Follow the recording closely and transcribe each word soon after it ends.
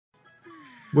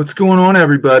What's going on,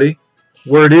 everybody?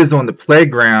 Word is on the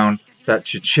playground that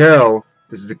Chuchel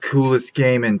is the coolest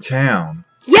game in town.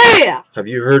 Yeah! Have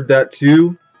you heard that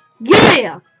too?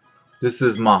 Yeah! This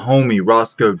is my homie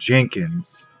Roscoe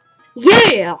Jenkins.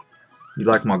 Yeah! You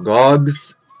like my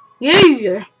gogs?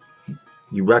 Yeah!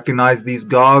 You recognize these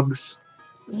gogs?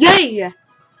 Yeah!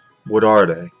 What are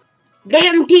they?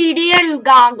 Damn TDM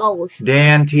goggles.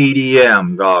 Dan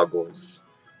TDM goggles.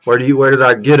 Where did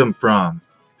I get them from?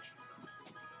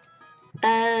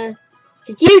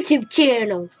 His YouTube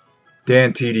channel.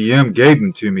 Dan TDM gave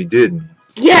them to me, didn't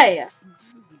he? Yeah!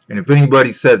 And if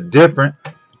anybody says different,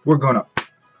 we're gonna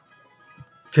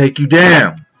take you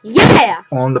down Yeah!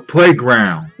 on the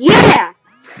playground. Yeah!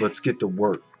 Let's get to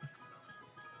work.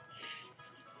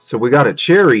 So we got a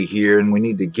cherry here and we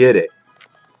need to get it.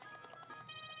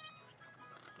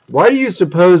 Why do you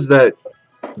suppose that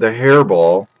the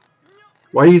hairball,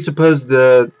 why do you suppose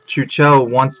the Chuchel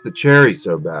wants the cherry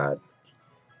so bad?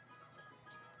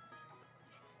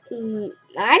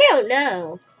 I don't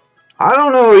know. I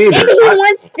don't know either. Maybe he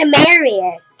wants to marry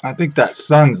it. I think that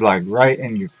sun's like right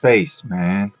in your face,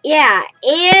 man. Yeah,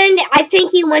 and I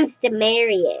think he wants to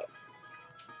marry it.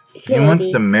 He wants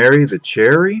to marry the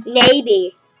cherry?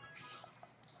 Maybe.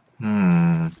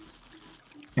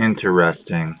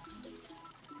 Interesting.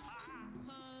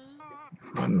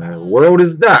 What in the world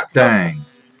is that thing?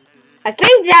 I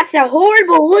think that's a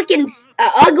horrible looking,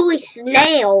 ugly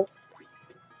snail.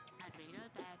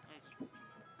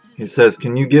 He says,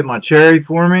 "Can you get my cherry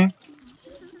for me?"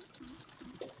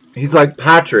 He's like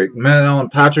Patrick. Man,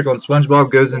 Patrick on SpongeBob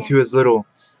goes into his little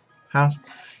house.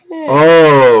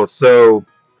 Oh, so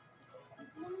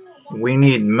we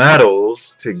need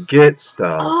medals to get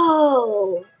stuff.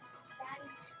 Oh.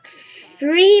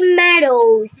 3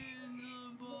 medals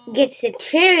gets the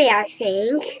cherry, I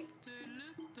think.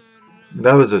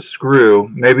 That was a screw.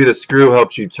 Maybe the screw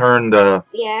helps you turn the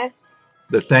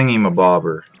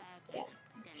thingy-mabobber. Yeah.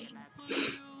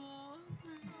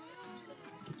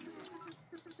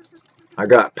 I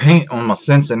got paint on my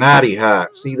Cincinnati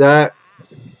hat. See that?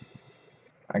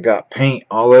 I got paint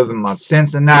all over my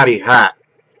Cincinnati hat.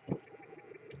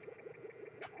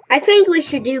 I think we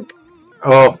should do...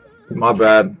 Oh, my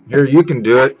bad. Here, you can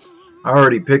do it. I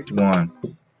already picked one.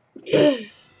 He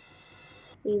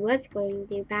was going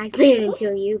to do back there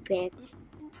until you picked.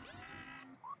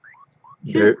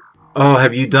 There. Oh,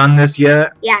 have you done this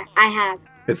yet? Yeah, I have.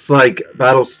 It's like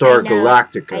Battlestar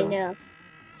Galactica. I know.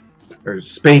 Or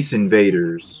Space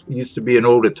Invaders. It used to be an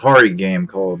old Atari game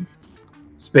called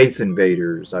Space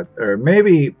Invaders. Or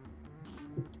maybe...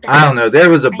 I don't know. There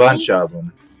was a bunch of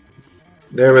them.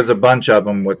 There was a bunch of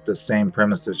them with the same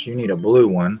premises. You need a blue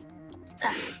one.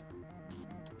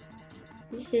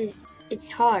 It's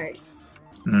hard.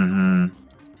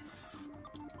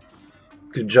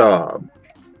 Good job.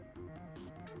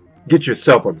 Get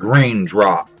yourself a green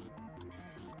drop.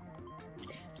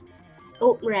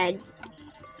 Oh, red.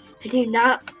 I do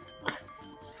not...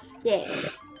 Yeah.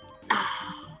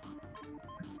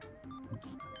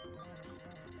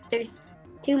 There's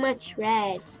too much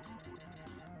red.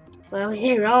 Well, was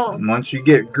it wrong? Once you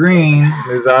get green,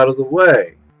 move out of the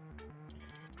way.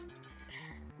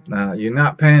 Now, you're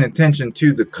not paying attention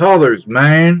to the colors,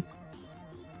 man.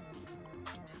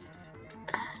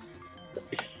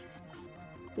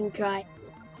 You try.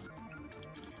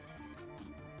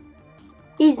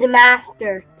 He's the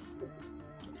master.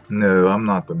 No, I'm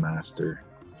not the master.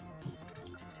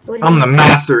 I'm the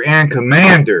master and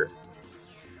commander.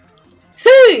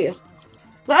 Hey!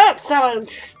 That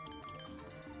sounds...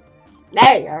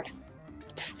 weird.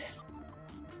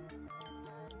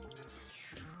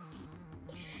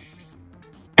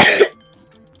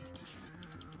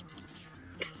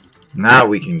 Now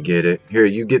we can get it. Here,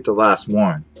 you get the last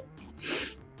one.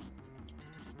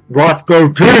 Roscoe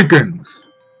Jenkins!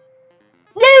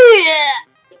 Yeah!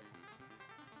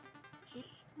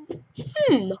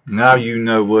 Now you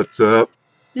know what's up.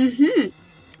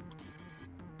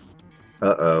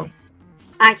 Uh-oh.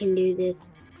 I can do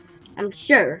this. I'm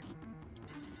sure.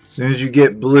 As soon as you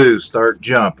get blue, start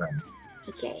jumping.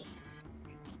 Okay.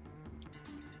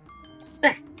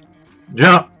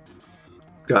 Jump!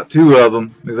 Got 2 of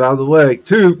them. Move out of the way.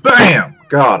 2. Bam!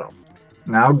 Got them.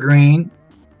 Now green.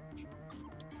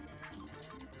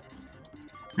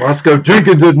 Roscoe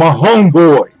Jenkins is my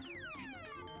homeboy.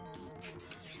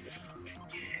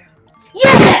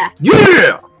 Yeah!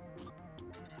 Yeah!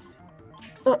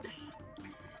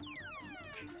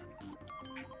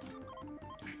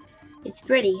 It's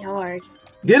pretty hard.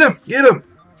 Get him! Get him!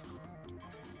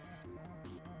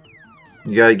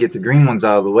 You gotta get the green ones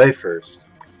out of the way first.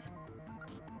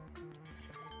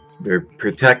 They're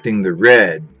protecting the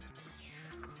red.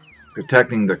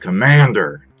 Protecting the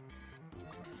commander.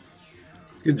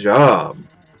 Good job.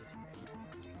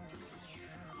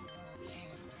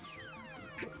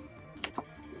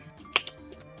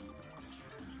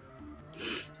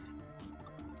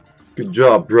 Good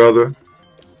job, brother.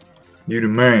 You the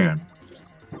man.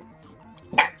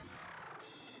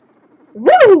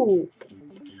 Woo!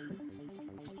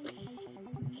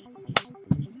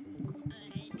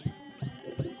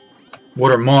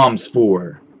 What are moms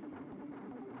for?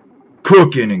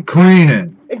 Cooking and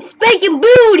cleaning. And spanking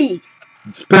booties!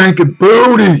 Spanking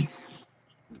booties!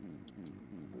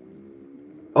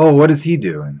 Oh, what is he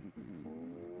doing?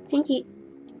 Thank you.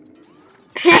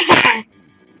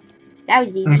 That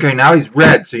was easy. Okay, now he's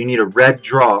red, so you need a red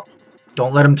drop.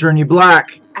 Don't let him turn you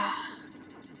black.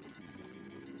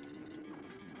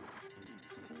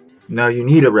 No, you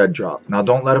need a red drop. Now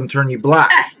don't let him turn you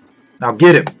black. Now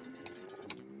get him.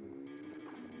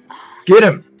 Get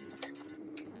him.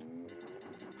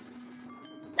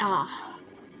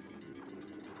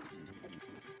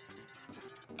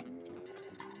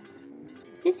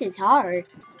 This is hard.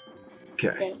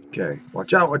 Okay, okay.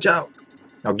 Watch out, watch out.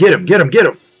 Now get him, get him, get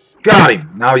him. Got him.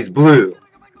 Now he's blue.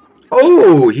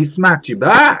 Oh, he smacked you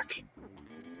back.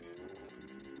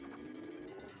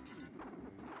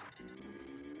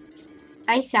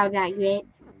 I sound that great.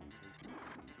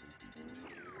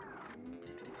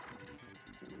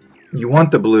 You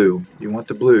want the blue. You want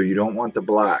the blue. You don't want the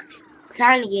black. I'm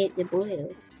trying to get the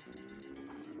blue.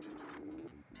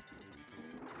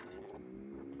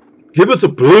 Give us a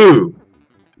blue.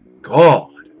 God.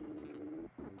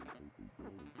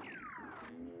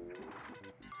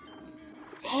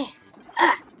 There.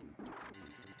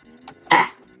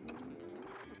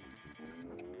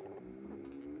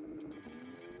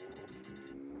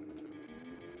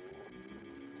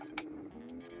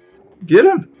 Get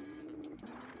him.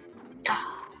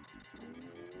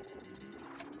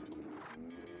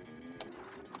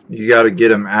 You gotta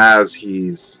get him as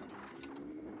he's...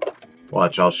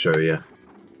 Watch, I'll show you.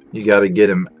 You gotta get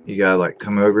him, you gotta like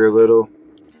come over a little.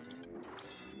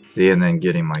 See, and then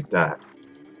get him like that.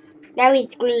 Now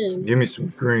he's green. Give me some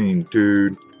green,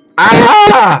 dude.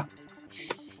 Ah!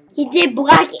 He did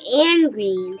black and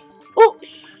green. Oh!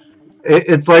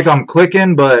 It's like I'm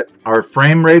clicking, but our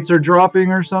frame rates are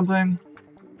dropping or something.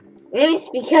 Maybe it's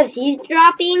because he's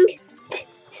dropping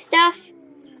stuff.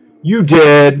 You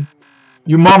did.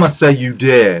 Your mama said you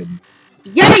did.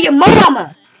 Yeah, your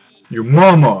mama. Your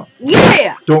mama.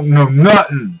 Yeah. Don't know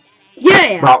nothing.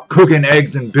 Yeah. About cooking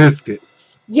eggs and biscuits.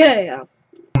 Yeah.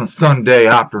 On a Sunday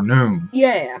afternoon.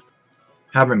 Yeah.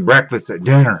 Having breakfast at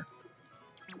dinner.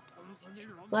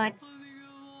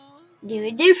 Let's do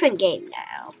a different game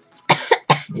now.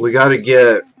 We gotta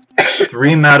get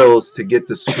 3 medals to get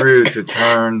the screw to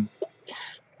turn.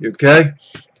 You okay?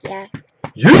 Yeah.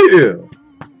 Yeah!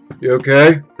 You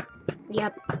okay?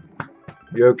 Yep.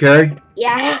 You okay?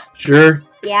 Yeah. Sure?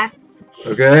 Yeah.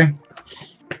 Okay?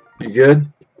 You good?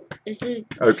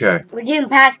 Mm-hmm. Okay. We're doing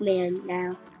Pac-Man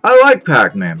now. I like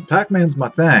Pac-Man. Pac-Man's my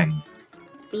thing.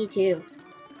 Me too.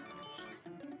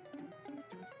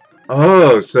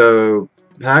 Oh, so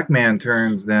Pac-Man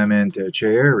turns them into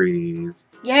cherries.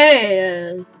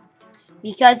 Yeah.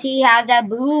 Because he had that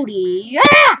booty.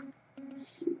 Yeah!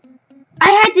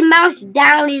 I had to mouse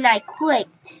down and I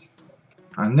clicked.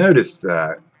 I noticed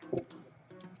that.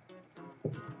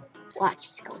 Watch,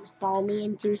 he's going to follow me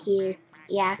into here.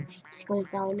 Yeah, he's going to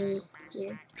follow me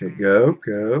here. Okay, go,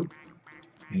 go.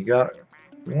 You got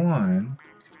 1.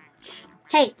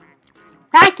 Hey,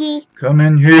 Packy. Come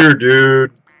in here,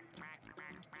 dude.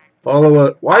 Follow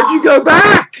up. Why'd you go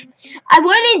back? I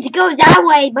wanted to go that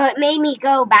way, but it made me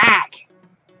go back.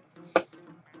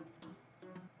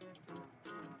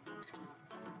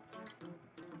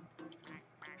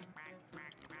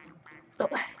 Oh,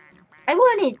 I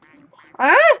wanted...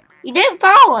 Huh? You didn't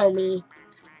follow me.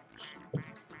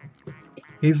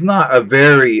 He's not a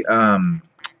very,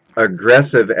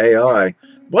 aggressive AI.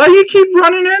 Why do you keep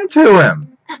running into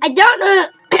him? I don't know.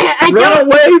 Run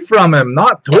away from him,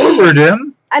 not toward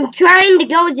him. I'm trying to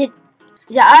go the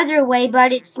other way,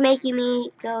 but it's making me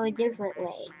go a different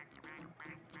way.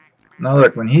 Now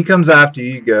look, when he comes after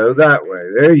you, go that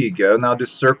way. There you go. Now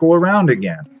just circle around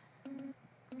again.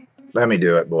 Let me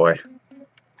do it, boy.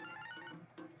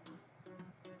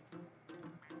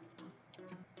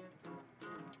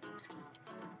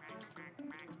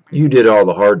 You did all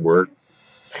the hard work.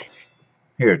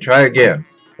 Here, try again.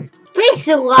 Thanks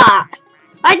a lot.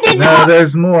 I did No, not.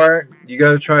 there's more. You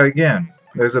gotta try again.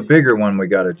 There's a bigger one we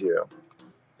gotta do.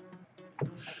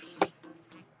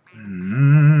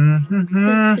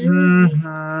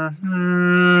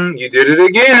 You did it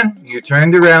again. You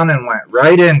turned around and went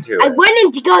right into it. I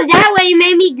wanted to go that way and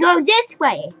made me go this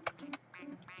way.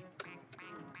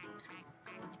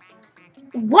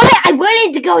 What? I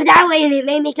wanted to go that way and it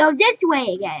made me go this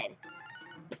way again.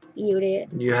 You did.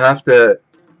 You have to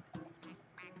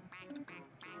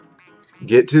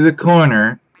get to the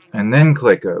corner and then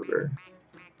click over.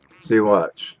 See,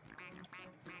 watch.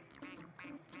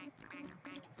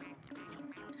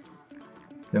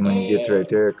 Then when you get to right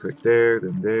there, click there,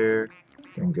 then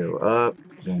go up,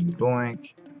 then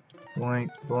boink, boink,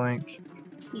 boink.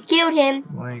 You killed him.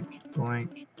 Boink,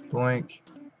 boink, boink.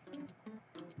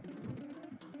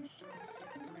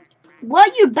 Well,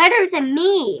 you're better than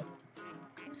me.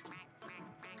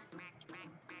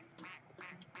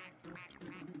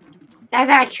 I've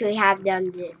actually have done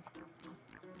this.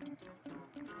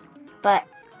 But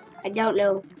I don't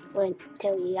know when to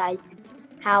tell you guys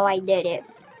how I did it.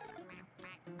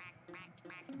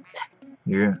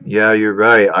 Yeah, you're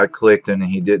right. I clicked and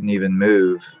he didn't even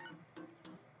move.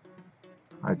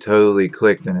 I totally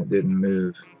clicked and it didn't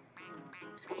move.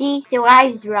 See, so I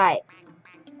was right.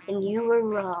 And you were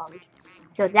wrong.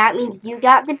 So that means you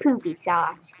got the poopy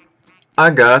sauce.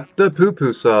 I got the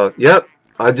poo-poo sauce. Yep.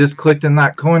 I just clicked in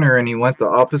that corner and he went the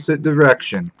opposite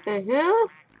direction. Mm-hmm.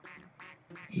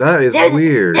 That is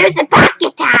weird. There's a pack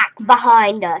attack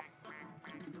behind us.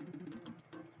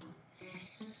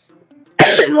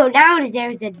 Well, now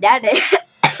there's a dead end.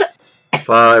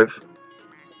 5.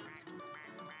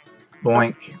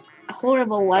 Boink. A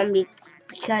horrible one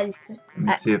because... Let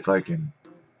me see if I can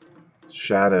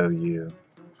shadow you.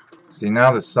 See,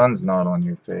 now the sun's not on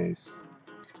your face.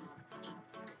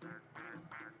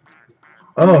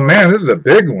 Oh man, this is a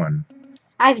big one.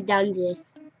 I've done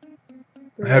this.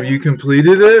 Have you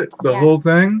completed it? The whole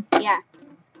thing? Yeah.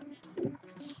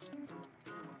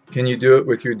 Can you do it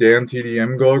with your damn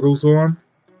TDM goggles on?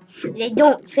 They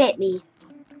don't fit me.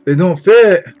 They don't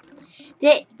fit?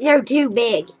 They're too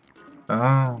big.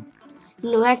 Oh.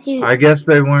 Unless you... I guess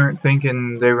they weren't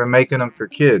thinking they were making them for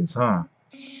kids, huh?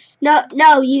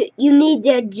 No, you need to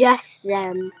adjust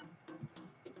them.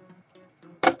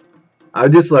 I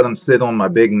just let them sit on my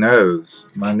big nose.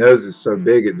 My nose is so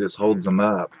big it just holds them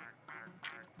up.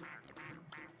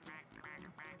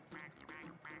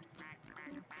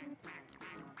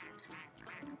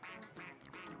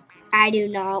 I do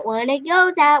not want to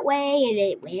go that way, and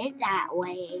it went that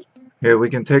way. Here, we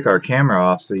can take our camera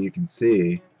off so you can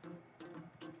see.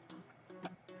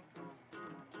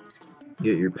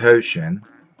 Get your potion.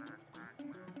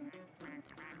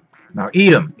 Now eat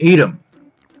them, eat them.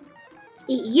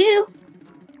 Eat you.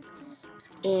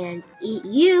 And eat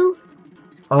you.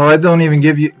 Oh, I don't even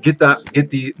give you. Get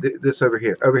this over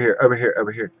here, over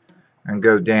here, and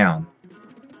go down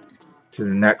to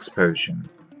the next potion.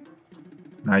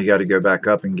 Now you got to go back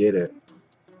up and get it.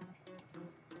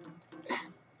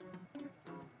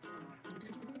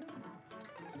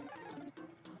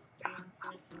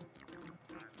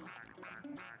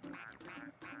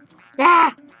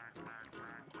 Ah!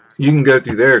 You can go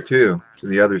through there too, to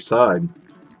the other side.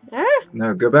 Huh?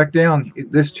 No, go back down.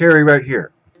 This cherry right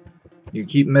here. You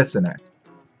keep missing it.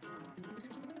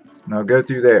 Now go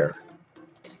through there.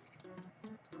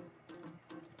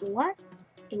 What?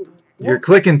 You're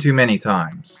clicking too many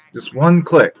times. Just one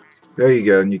click. There you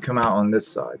go, and you come out on this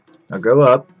side. Now go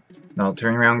up. Now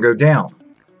turn around and go down.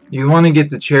 You want to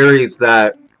get the cherries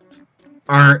that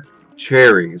aren't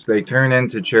cherries. They turn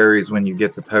into cherries when you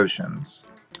get the potions.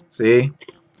 See?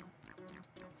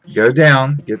 Go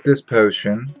down, get this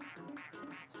potion,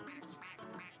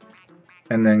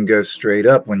 and then go straight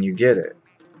up when you get it.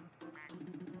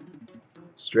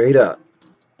 Straight up.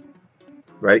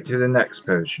 Right to the next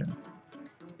potion.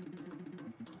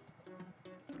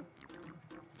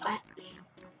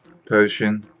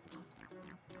 Potion.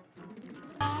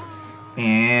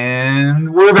 And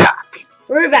we're back.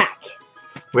 We're back.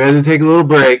 We had to take a little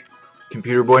break.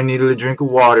 Computer boy needed a drink of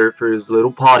water for his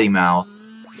little potty mouth.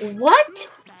 What?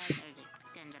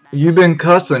 You've been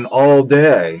cussing all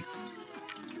day.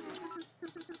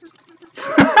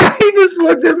 He just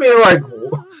looked at me like,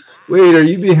 wait, are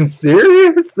you being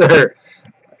serious? Or...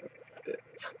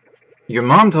 Your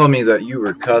mom told me that you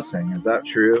were cussing. Is that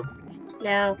true?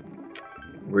 No.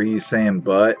 Were you saying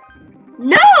butt?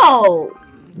 No!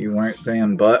 You weren't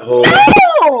saying butthole?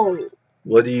 No!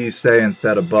 What do you say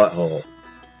instead of butthole?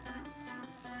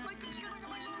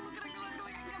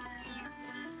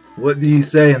 What do you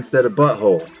say instead of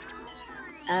butthole?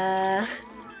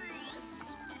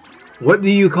 What do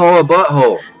you call a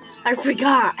butthole? I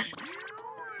forgot.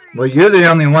 Well, you're the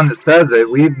only one that says it.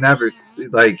 We've never,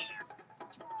 like...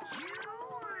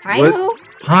 Pinehole?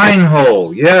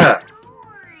 Pinehole, yes.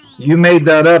 You made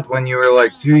that up when you were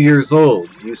like 2 years old.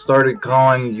 You started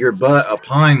calling your butt a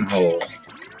pine hole.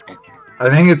 I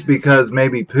think it's because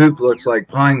maybe poop looks like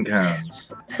pine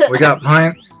cones. We got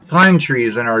pine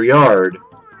trees in our yard,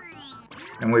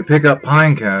 and we pick up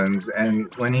pine cones,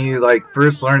 and when he like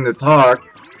first learned to talk,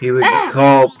 he would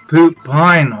call poop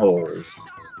pine holes.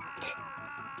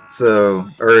 So,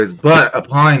 or his butt a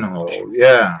pine hole,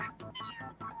 yeah.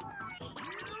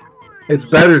 It's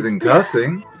better than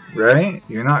cussing, right?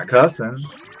 You're not cussing.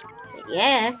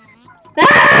 Yes.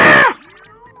 Ah!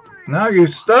 Now you're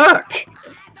stuck.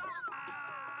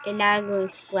 And now I'm going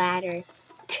to splatter.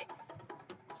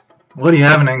 What, do you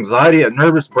have an anxiety, a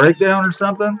nervous breakdown or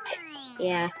something?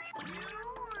 Yeah.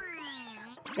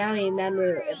 Now I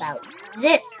remember about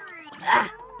this. Ah.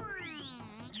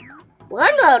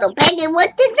 One little piggy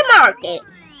went to the market.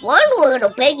 One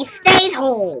little piggy stayed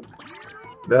home.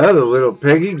 The other little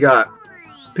piggy got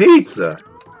pizza.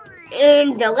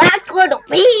 And the last little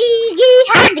piggy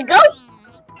had to go.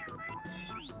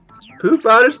 Poop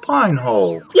out his pine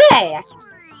hole. Yeah.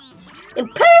 And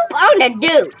poop on the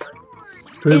dupe.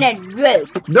 Poop. In a droop.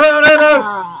 No, no, no.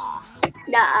 Oh,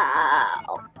 no.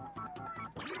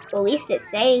 At least it's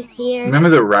safe here. Remember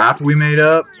the rap we made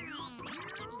up?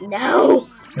 No.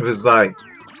 It was like,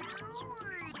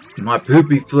 my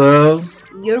poopy flow.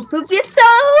 Your poopy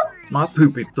flow. My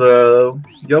poopy flow.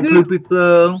 Your poopy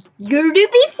flow. Your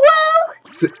doopy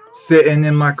flow. Sitting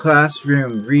in my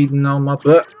classroom, reading all my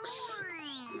books.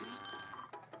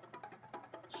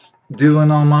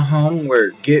 Doing all my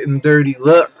homework, getting dirty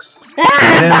looks.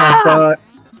 Then I thought,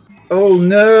 oh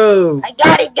no. I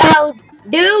gotta go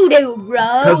doo-doo,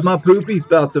 bro. Cause my poopy's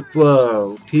about to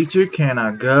flow. Teacher, can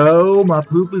I go? My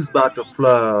poop is about to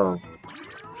flow.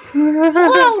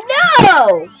 Oh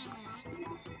no!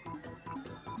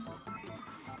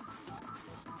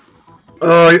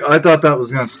 Oh, I thought that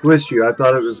was gonna squish you. I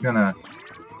thought it was gonna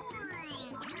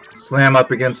slam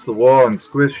up against the wall and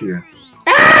squish you.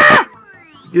 Ah!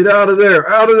 Get out of there!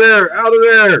 Out of there! Out of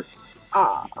there!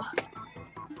 Oh.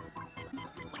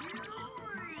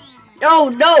 Oh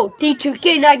no, teacher,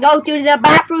 can I go to the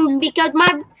bathroom because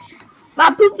my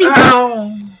poopy.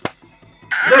 Ow!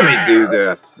 Let me do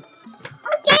this.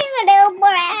 Okay, little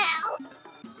bro.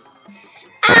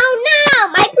 Oh no,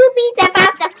 my poopy's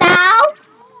about to fall.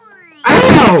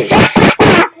 Ow!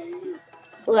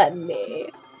 Let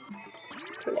me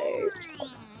play.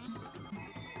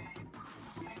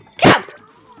 Jump!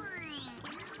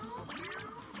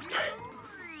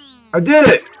 I did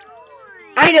it!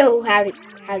 I know how to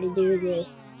do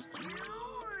this.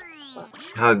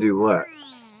 Watch. How to do what?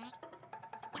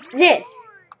 This.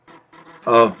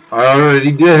 Oh, I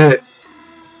already did it.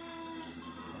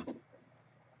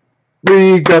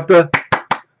 We got the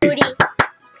Booty.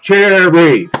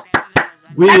 cherry.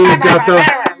 We got the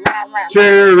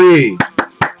cherry.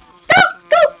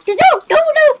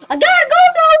 I gotta go.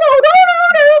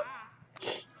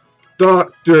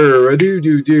 Doctor, a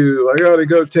do. I gotta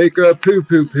go take a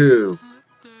poo.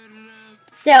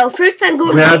 So first I'm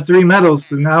going. We had 3 medals,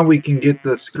 so now we can get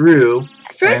the screw.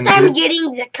 First I'm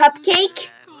getting the cupcake.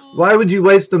 Why would you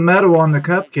waste a medal on the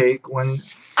cupcake when?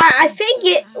 I think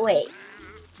it. Wait.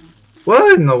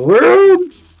 What in the world?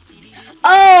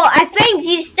 Oh, I think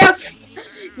these stuff.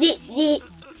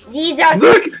 These are.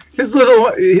 Look, his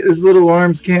little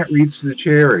arms can't reach the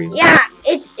cherry. Yeah,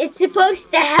 it's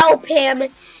supposed to help him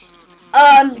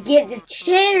get the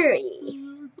cherry.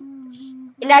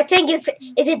 And I think if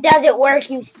it doesn't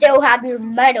work, you still have your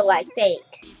medal, I think.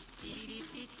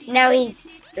 Now he's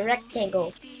a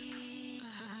rectangle.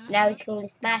 Now he's going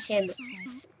to smash him.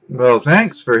 Well,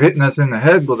 thanks for hitting us in the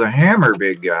head with a hammer,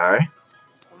 big guy.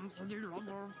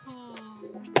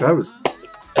 That was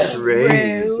crazy.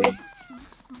 Rude.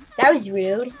 That was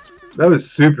rude. That was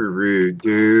super rude,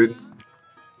 dude.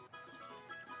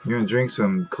 You gonna drink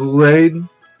some Kool-Aid?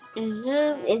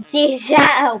 And see if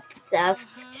that helps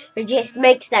us. Or just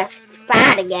makes us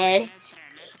fat again.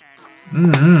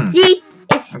 See?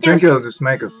 It's still. I think it'll just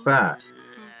make us fat.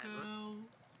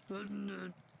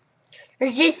 Or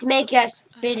just make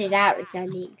us spit it out or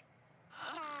something.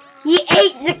 He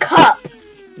ate the cup.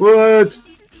 What?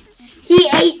 He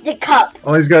ate the cup.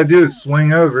 All he's gotta do is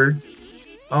swing over.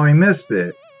 Oh, he missed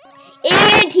it.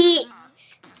 And he...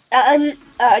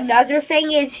 another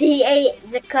thing is he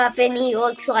ate the cup and he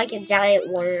looks like a giant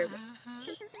worm.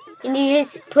 And he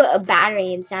just put a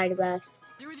battery inside of us.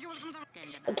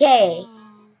 Okay.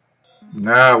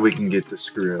 Now we can get the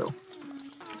screw.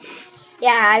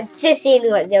 Yeah, I've just seen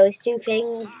what those 2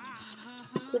 things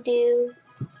would do.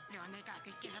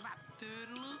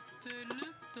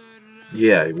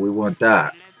 Yeah, we want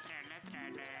that.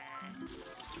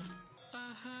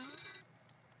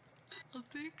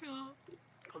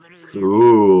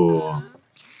 Ooh.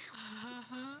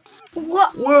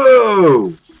 What?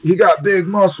 Whoa! He got big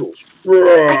muscles.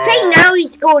 I think now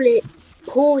he's going to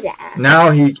pull that.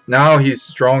 Now he's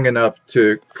strong enough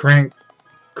to crank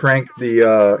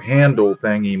the handle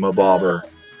thingy mabobber.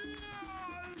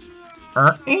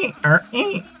 I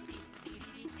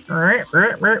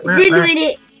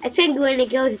think when it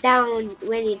goes down,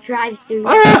 when he drives through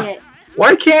it.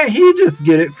 Why can't he just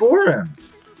get it for him?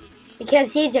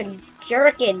 Because he's a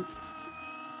jerkin.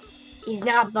 He's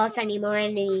not buff anymore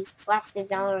and he lost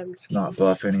his arms. It's not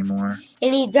buff anymore.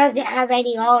 And he doesn't have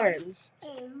any arms.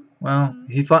 Well,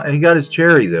 he got his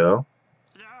cherry though.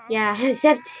 Yeah,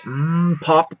 except...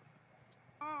 Pop.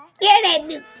 Get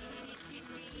it!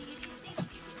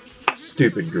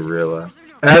 Stupid gorilla.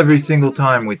 Every single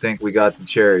time we think we got the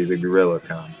cherry, the gorilla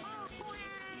comes.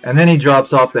 And then he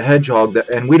drops off the hedgehog,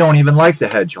 and we don't even like the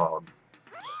hedgehog.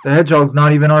 The hedgehog's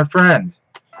not even our friend.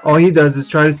 All he does is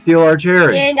try to steal our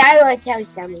cherry. And I want to tell you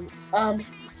something.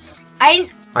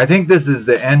 I think this is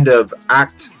the end of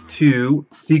Act 2,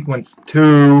 Sequence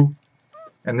 2,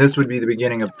 and this would be the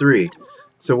beginning of 3.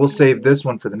 So we'll save this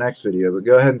one for the next video, but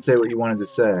go ahead and say what you wanted to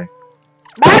say.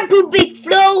 My poopy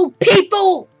flow,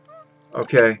 people!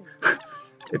 Okay.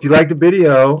 If you liked the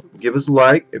video, give us a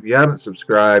like. If you haven't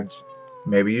subscribed,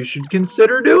 maybe you should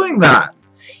consider doing that.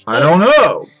 I don't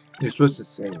know. You're supposed to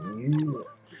say,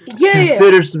 yeah.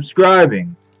 Consider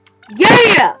subscribing.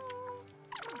 Yeah.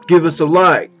 Give us a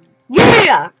like.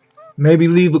 Yeah. Maybe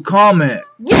leave a comment.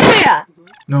 Yeah.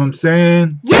 Know what I'm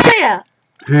saying? Yeah.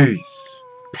 Peace.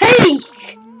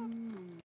 Peace.